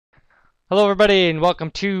Hello everybody and welcome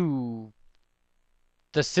to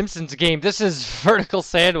the Simpsons game. This is Vertical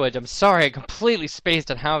Sandwich. I'm sorry, I completely spaced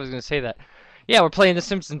on how I was going to say that. Yeah, we're playing the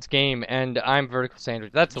Simpsons game and I'm Vertical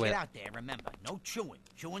Sandwich. That's the way. Get out there, remember, no chewing.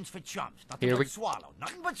 Chewing's for chumps. Nothing Here but we- swallow.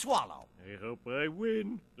 Nothing but swallow. I hope I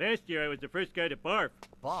win. Last year I was the first guy to barf.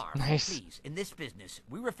 Barf. Nice. Please, in this business,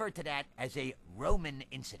 we refer to that as a Roman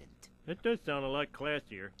incident. That does sound a lot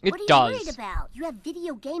classier. It What are you does. worried about? You have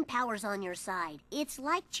video game powers on your side. It's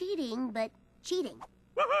like cheating, but cheating.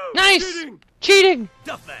 Woohoo! Nice! Cheating! Cheating!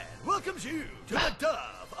 Duffman welcomes you to the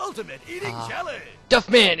Duff Ultimate Eating Challenge.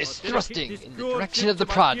 Duffman is Did I thrusting kick this in the drawer direction of the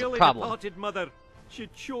to my dearly problem. departed mother. She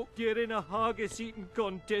choked you in a haggis eating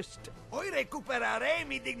contest. Hoy recuperaré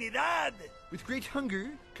mi dignidad. With great hunger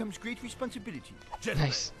comes great responsibility. Gentlemen,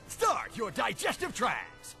 Nice. start your digestive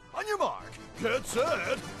tracts. On your mark, get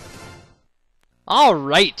set.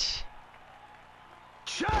 Alright.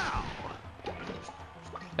 Ciao.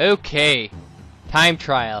 Okay. Time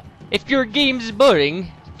trial. If your game's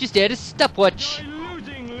boring, just add a stopwatch. I'm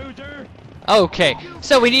losing, loser. Okay,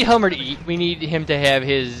 so we need Homer to eat. We need him to have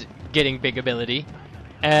his getting big ability.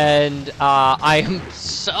 And I am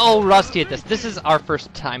so rusty at this. This is our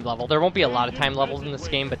first time level. There won't be a lot of time levels in this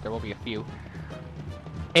game, but there will be a few.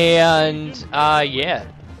 And yeah.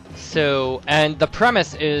 So, and the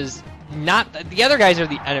premise is not the other guys are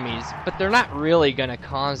the enemies, but they're not really gonna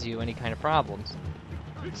cause you any kind of problems.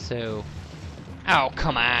 So, oh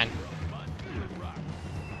come on.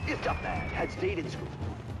 If Duffman had stayed in school,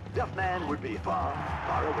 Duffman would be far,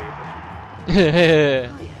 far away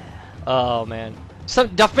from you. Oh man, some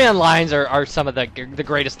Duffman lines are some of the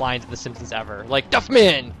greatest lines of The Simpsons ever. Like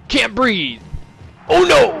Duffman can't breathe. Oh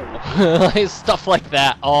no! Like, stuff like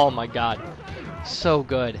that. Oh my god, so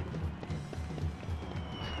good.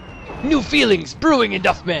 New feelings brewing in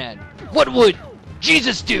Duffman. What would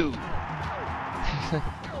Jesus do?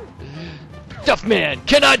 Duffman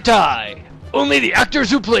cannot die. Only the actors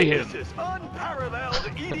who play him. This is unparalleled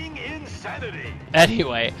eating insanity.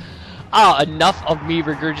 Anyway, enough of me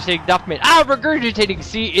regurgitating Duffman. Regurgitating,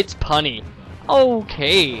 see, it's punny.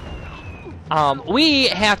 Okay. We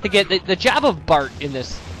have to get the job of Bart in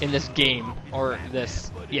this game, or this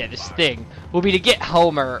thing, will be to get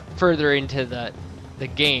Homer further into the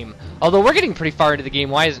game. Although we're getting pretty far into the game,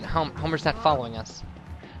 why isn't Homer's not following us?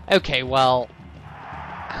 Okay, well,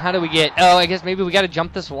 how do we get, oh, I guess maybe we gotta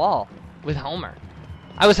jump this wall with Homer.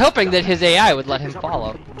 I was hoping that his AI would let him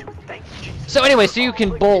follow. So anyway, so you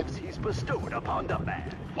can bolt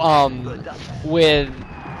with,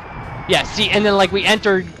 yeah, see, and then like we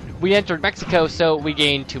entered Mexico, so we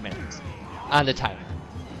gained 2 minutes on the timer.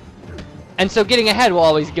 And so getting ahead will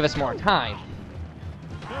always give us more time.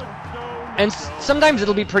 And sometimes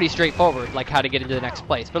it'll be pretty straightforward, like how to get into the next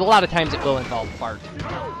place, but a lot of times it will involve Bart.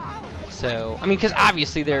 So, I mean, because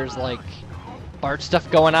obviously there's like Bart stuff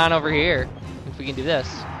going on over here. If we can do this.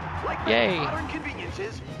 Yay! Modern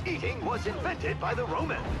conveniences, eating was invented by the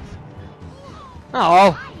Romans.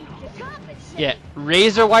 Oh! Yeah,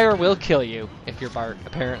 razor wire will kill you if you're Bart,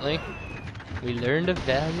 apparently. We learned a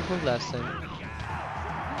valuable lesson.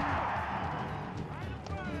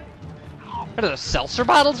 What are those, seltzer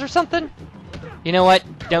bottles or something? You know what?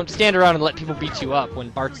 Don't stand around and let people beat you up when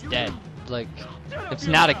Bart's dead. Like, it's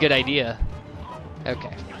not a good idea.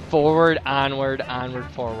 Okay. Forward, onward, onward,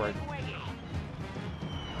 forward.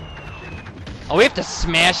 Oh, we have to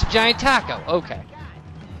smash a giant taco. Okay.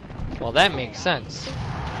 Well, that makes sense.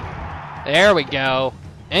 There we go.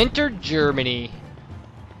 Enter Germany.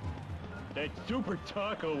 That super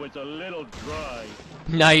taco was a little dry.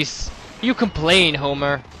 Nice. You complain,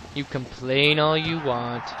 Homer. You complain all you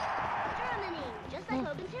want. Germany, just like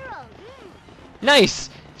Hogan's Heroes. Nice!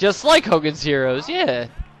 Just like Hogan's Heroes, yeah.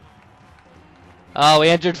 Oh, we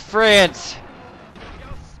entered France.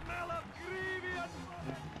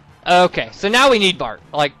 Okay, so now we need Bart.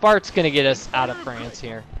 Like, Bart's gonna get us out of France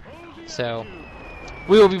here. So,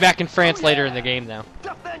 we will be back in France later in the game, though.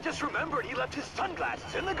 Duffman just remembered he left his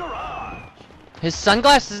sunglasses in the garage. His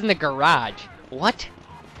sunglasses in the garage. What?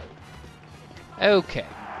 Okay.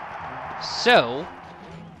 So...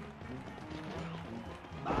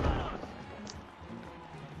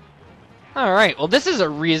 Alright, well this is a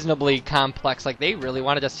reasonably complex, like they really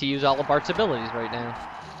wanted us to use all of Bart's abilities right now.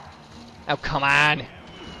 Oh, come on!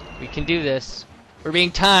 We can do this. We're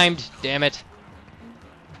being timed, damn it.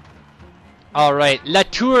 Alright, La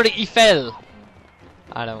Tour Eiffel!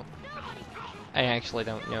 I actually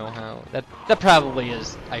don't know how, that probably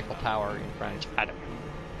is Eiffel Tower in French, I don't know.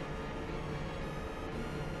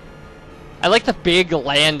 I like the big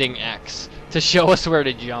landing X to show us where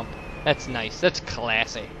to jump. That's nice, that's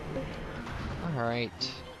classy.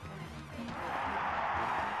 Alright.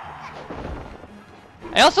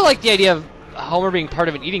 I also like the idea of Homer being part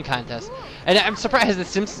of an eating contest. And I'm surprised, has The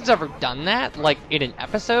Simpsons ever done that, like, in an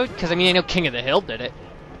episode? Because, I mean, I know King of the Hill did it.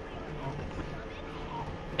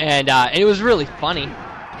 And it was really funny.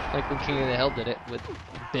 Like when King of the Hill did it with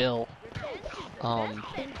Bill.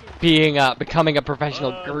 Becoming a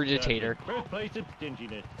professional gurgitator. Birthplace of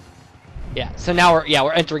stinginess. Yeah, so now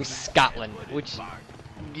we're entering Scotland, which,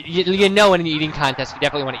 you know, in an eating contest, you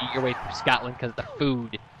definitely want to eat your way through Scotland because the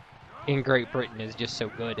food in Great Britain is just so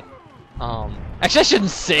good. Actually, I shouldn't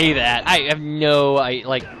say that. I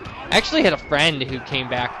actually had a friend who came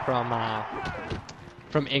back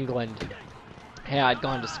from England. Had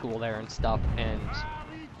gone to school there and stuff, and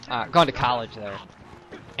gone to college there.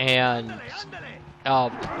 And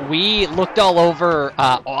we looked all over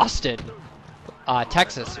Austin,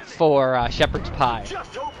 Texas, for shepherd's pie,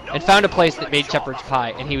 and found a place that made shepherd's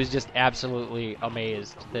pie, and he was just absolutely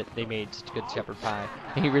amazed that they made such good shepherd pie.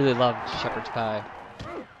 And he really loved shepherd's pie.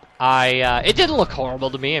 It didn't look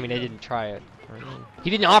horrible to me. I mean, I didn't try it. He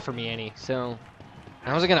didn't offer me any, so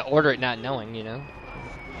I wasn't gonna order it not knowing, you know.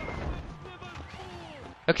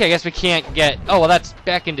 Okay, I guess we can't get... Oh, well, that's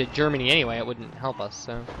back into Germany anyway. It wouldn't help us,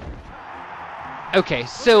 so... Okay,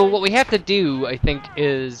 so what we have to do, I think,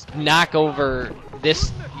 is knock over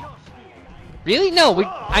this... Really? No,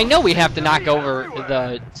 I know we have to knock over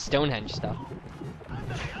the Stonehenge stuff.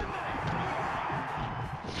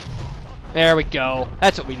 There we go.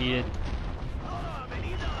 That's what we needed.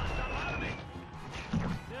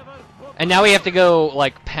 And now we have to go,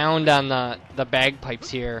 like, pound on the bagpipes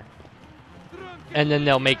here. And then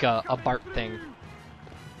they'll make a Bart thing.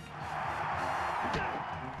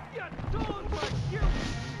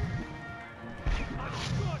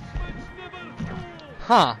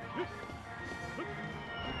 Huh.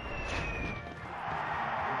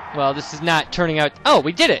 Well, this is not turning out... Oh,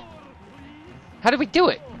 we did it! How did we do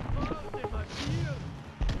it?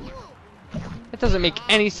 That doesn't make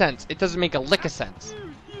any sense. It doesn't make a lick of sense.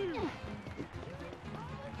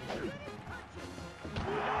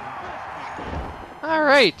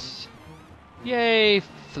 Alright. Yay,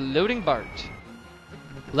 floating Bart.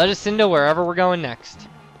 Let us into wherever we're going next.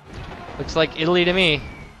 Looks like Italy to me.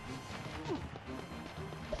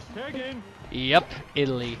 Yep,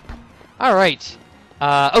 Italy. Alright.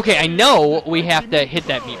 Okay, I know we have to hit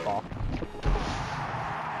that meatball.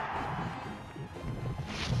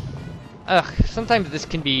 Ugh, sometimes this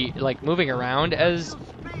can be, like, moving around as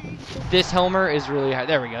this Homer is really high.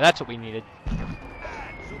 There we go, that's what we needed.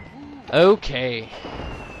 Okay.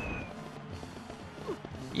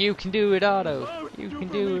 You can do it, Otto. You can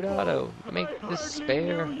do it, Otto. Make this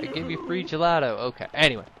spare. I give you free gelato. Okay,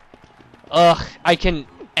 anyway. Ugh, I can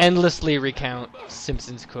endlessly recount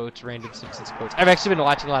Simpsons quotes, random Simpsons quotes. I've actually been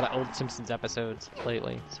watching a lot of old Simpsons episodes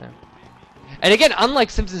lately, so. And again, unlike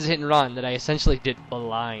Simpsons Hit and Run, that I essentially did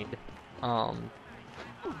blind,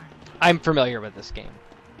 I'm familiar with this game.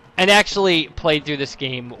 And actually played through this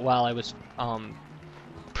game while I was,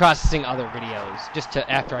 processing other videos, just to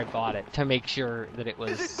after I bought it, to make sure that it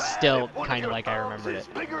was still kind of like I remembered it.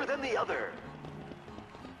 Bigger than the other.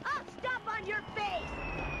 I'll stomp on your face.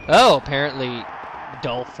 Oh, apparently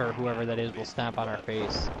Duff or whoever that is will stomp on our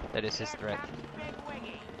face. That is his threat.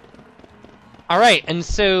 Alright, and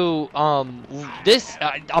so, this,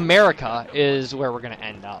 America is where we're gonna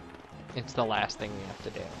end up. It's the last thing we have to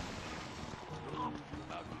do.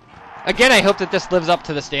 Again, I hope that this lives up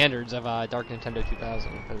to the standards of Dark Nintendo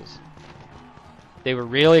 2000, because they were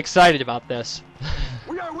really excited about this.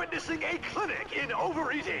 We are witnessing a clinic in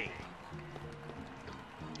overeating.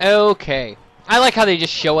 Okay. I like how they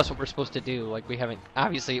just show us what we're supposed to do. Like, we haven't...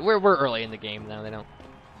 Obviously, we're early in the game now. They don't...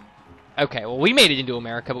 Okay, well, we made it into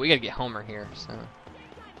America, but we gotta get Homer here, so...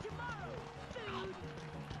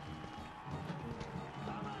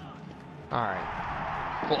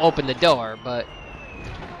 Alright. We'll open the door, but...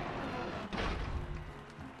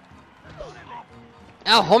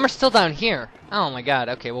 Oh, Homer's still down here. Oh my god,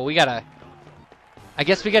 okay, well we gotta... I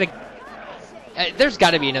guess we gotta... there's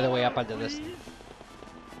gotta be another way up onto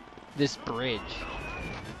this bridge.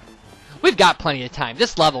 We've got plenty of time.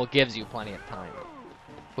 This level gives you plenty of time.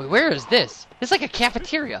 Wait, where is this? It's like a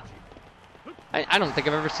cafeteria. I don't think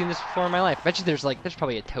I've ever seen this before in my life. I bet you there's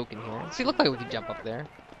probably a token here. See, look like we could jump up there.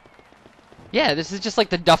 Yeah, this is just like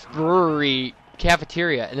the Duff brewery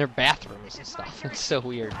cafeteria, and their bathrooms and stuff. It's so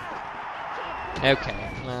weird.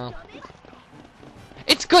 Okay, well...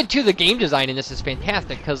 It's good, too. The game design in this is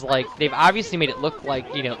fantastic, because, like, they've obviously made it look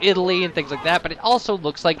like, you know, Italy and things like that, but it also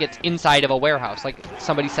looks like it's inside of a warehouse, like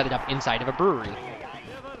somebody set it up inside of a brewery.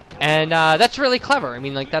 And, that's really clever. I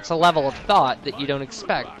mean, like, that's a level of thought that you don't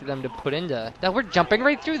expect them to put into... Now, we're jumping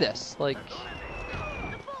right through this, like...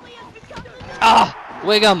 Ah!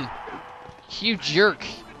 Wiggum! You jerk.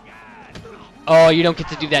 Oh, you don't get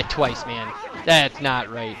to do that twice, man. That's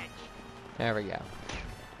not right. There we go.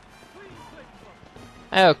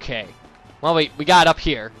 Okay. Well, we got up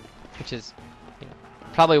here, which is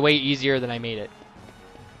probably way easier than I made it.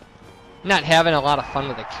 Not having a lot of fun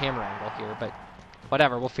with the camera angle here, but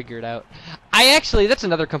whatever, we'll figure it out. That's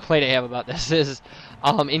another complaint I have about this is,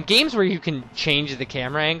 in games where you can change the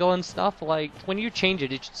camera angle and stuff, like, when you change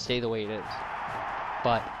it, it should stay the way it is.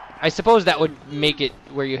 But I suppose that would make it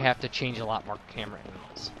where you have to change a lot more camera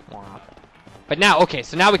angles more often. But now, okay,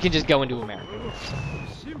 so now we can just go into America.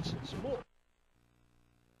 Simpsons more.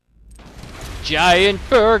 Giant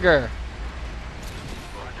burger!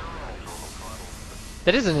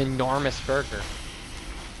 That is an enormous burger.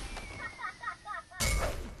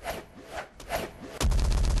 I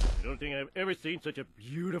don't think I've ever seen such a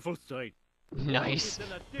beautiful sight. Nice.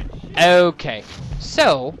 Okay,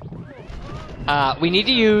 so we need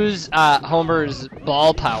to use Homer's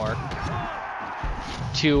ball power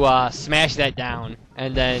to smash that down,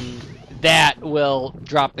 and then that will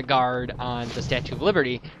drop the guard on the Statue of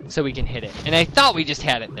Liberty so we can hit it. And I thought we just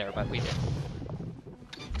had it there, but we didn't.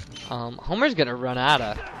 Homer's gonna run out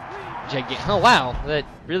of oh wow, that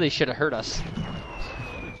really should have hurt us.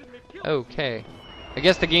 Okay. I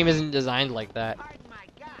guess the game isn't designed like that.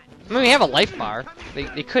 I mean, we have a life bar.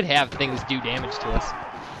 They could have things do damage to us.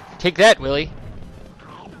 Take that, Willie.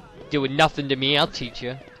 Doing nothing to me, I'll teach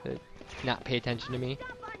you to not pay attention to me.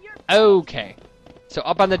 Okay. So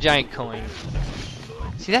up on the giant coin.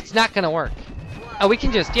 See, that's not gonna work. Oh, we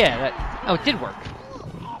can just, oh, it did work.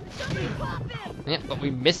 Yeah, but we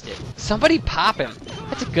missed it. Somebody pop him.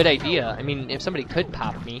 That's a good idea. I mean, if somebody could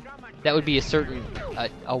pop me, that would be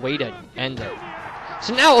a way to end it.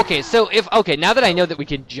 So now, now that I know that we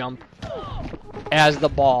can jump as the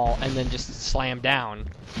ball and then just slam down,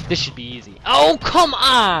 this should be easy. Oh, come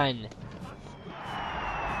on!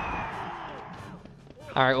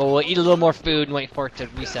 Alright, well, we'll eat a little more food and wait for it to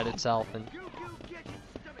reset itself. And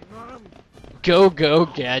go,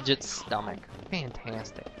 Gadget's stomach.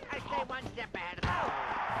 Fantastic.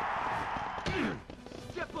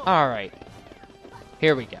 Alright.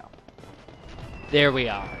 Here we go. There we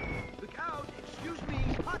are.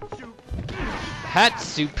 Hot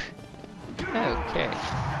soup. Okay.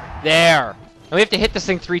 There. And we have to hit this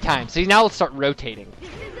thing 3 times. See, now let's start rotating.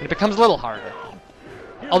 And it becomes a little harder.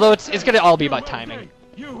 Although it's gonna all be about timing.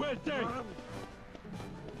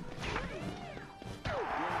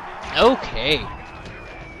 Okay.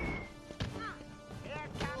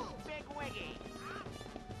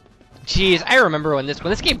 Jeez, I remember when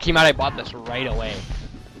this game came out, I bought this right away.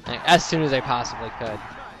 Like, as soon as I possibly could.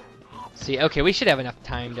 See, okay, we should have enough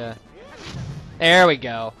time to... There we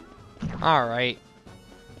go. Alright.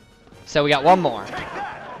 So we got one more. Take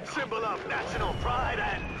that! Symbol of national pride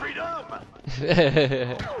and freedom!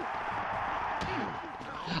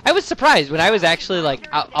 I was surprised when I was actually like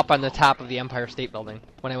up on the top of the Empire State Building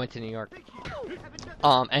when I went to New York.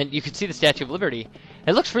 And you could see the Statue of Liberty.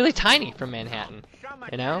 It looks really tiny from Manhattan.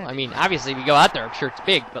 You know? I mean, obviously if you go out there, I'm sure it's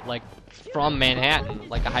big, but like from Manhattan,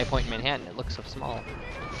 like a high point in Manhattan, it looks so small.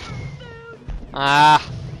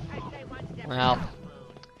 Well,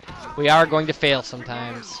 we are going to fail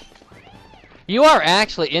sometimes. You are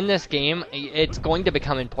actually, in this game, it's going to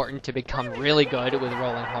become important to become really good with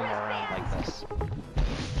rolling Homer around like this.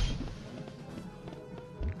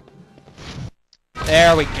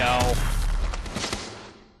 There we go.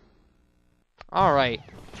 Alright.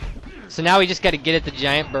 So now we just gotta get at the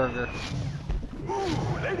giant burger.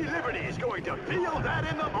 Ooh, Lady Liberty is going to feel that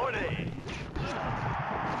in the morning!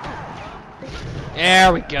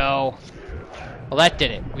 There we go. Well, that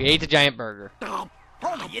did it. We ate the giant burger.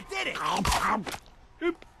 Homer, you did it!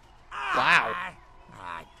 Wow.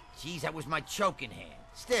 Jeez, that was my choking hand.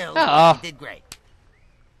 Still, Oh. you did great.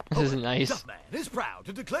 This is nice. Duffman is proud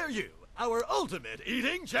to declare you our ultimate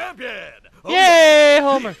eating champion. Yay,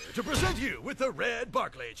 Homer. Here to present you with the Red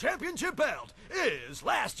Barkley Championship belt is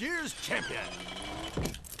last year's champion.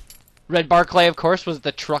 Red Barkley, of course, was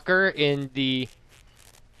the trucker in the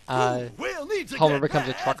We'll need to Homer get Becomes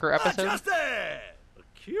a that Trucker episode. adjusted.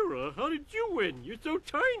 Akira, how did you win? You're so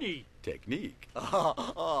tiny. Technique.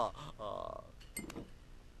 Wow,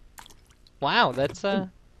 that's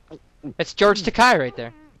George Takei right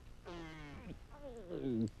there.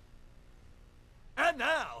 And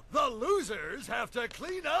now the losers have to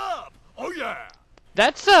clean up. Oh yeah.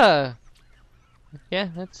 That's yeah,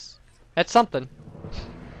 that's something.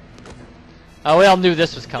 Oh, we all knew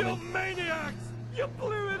this was coming. You maniacs! You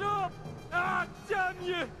blew it up! Ah, damn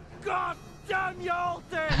you! God damn you all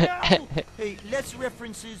to hell! Hey, less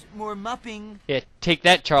references, more mopping. Yeah, take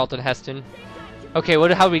that, Charlton Heston. Okay,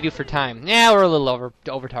 how do we do for time? Yeah, we're a little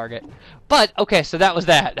over target. But okay, so that was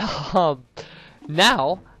that.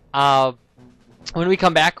 Now, when we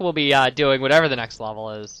come back, we'll be doing whatever the next level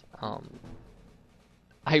is.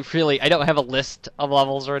 I don't have a list of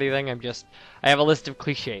levels or anything. I have a list of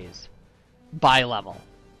cliches by level,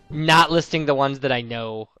 not listing the ones that I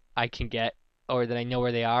know I can get, or that I know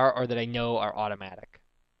where they are, or that I know are automatic.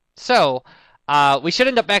 So, we should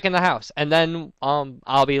end up back in the house, and then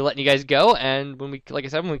I'll be letting you guys go. And like I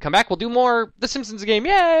said, when we come back, we'll do more The Simpsons game.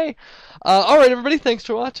 Yay! All right, everybody, thanks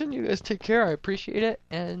for watching. You guys take care. I appreciate it,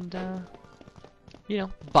 and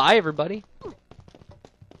bye, everybody.